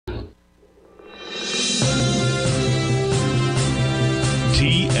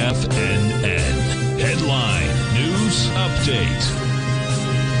TFNN. Headline News Update.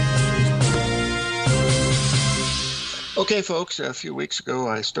 Okay, folks, a few weeks ago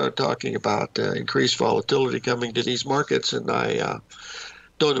I started talking about increased volatility coming to these markets, and I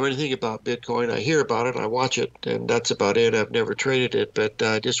don't know anything about Bitcoin. I hear about it, I watch it, and that's about it. I've never traded it, but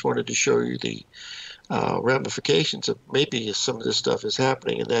I just wanted to show you the ramifications of maybe some of this stuff is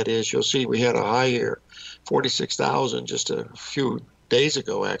happening, and that is, you'll see we had a high here, 46,000 just a few days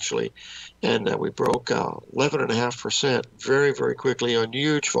ago, actually, and we broke 11.5% very, very quickly on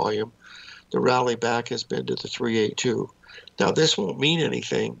huge volume. The rally back has been to the 382. Now, this won't mean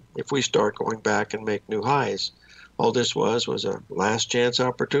anything if we start going back and make new highs. All this was a last chance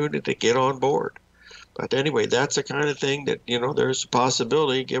opportunity to get on board. But anyway, that's the kind of thing that, there's a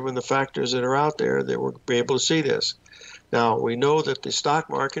possibility, given the factors that are out there, that we'll be able to see this. Now, we know that the stock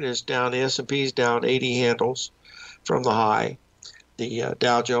market is down. The S&P is down 80 handles from the high. The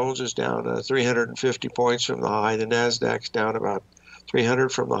Dow Jones is down 350 points from the high. The Nasdaq's down about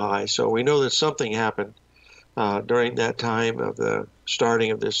 300 from the high. So we know that something happened during that time of the starting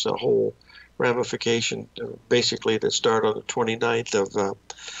of this whole ramification, basically that started on the 29th of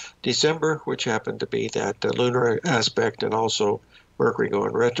December, which happened to be that lunar aspect, and also Mercury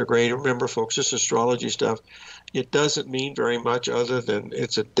going retrograde. Remember, folks, this astrology stuff, it doesn't mean very much other than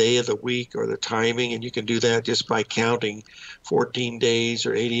it's a day of the week or the timing, and you can do that just by counting 14 days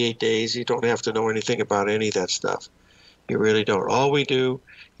or 88 days. You don't have to know anything about any of that stuff. You really don't. All we do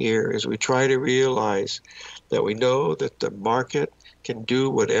here is we try to realize that we know that the market can do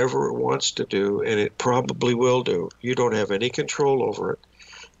whatever it wants to do, and it probably will do. You don't have any control over it.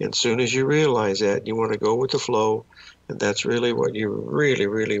 And as soon as you realize that, you want to go with the flow, and that's really what you really,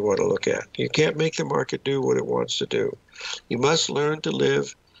 really want to look at. You can't make the market do what it wants to do. You must learn to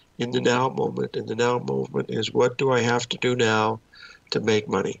live in the now moment, and the now moment is, what do I have to do now to make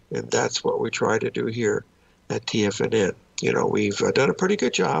money? And that's what we try to do here at TFNN. We've done a pretty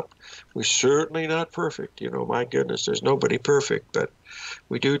good job. We're certainly not perfect. My goodness, there's nobody perfect, but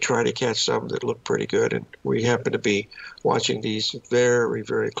we do try to catch some that look pretty good, and we happen to be watching these very,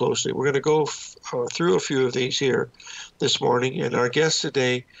 very closely. We're going to go through a few of these here this morning, and our guest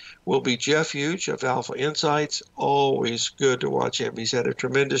today will be Jeff Hughes of Alpha Insights. Always good to watch him. He's had a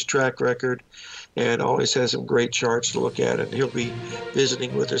tremendous track record and always has some great charts to look at, and he'll be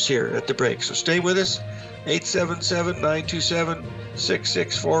visiting with us here at the break. So stay with us,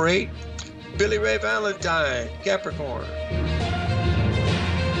 877-927-6648. Billy Ray Valentine, Capricorn.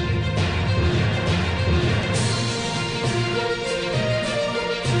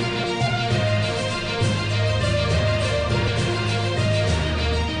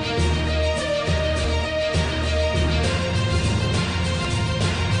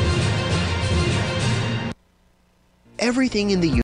 Everything in the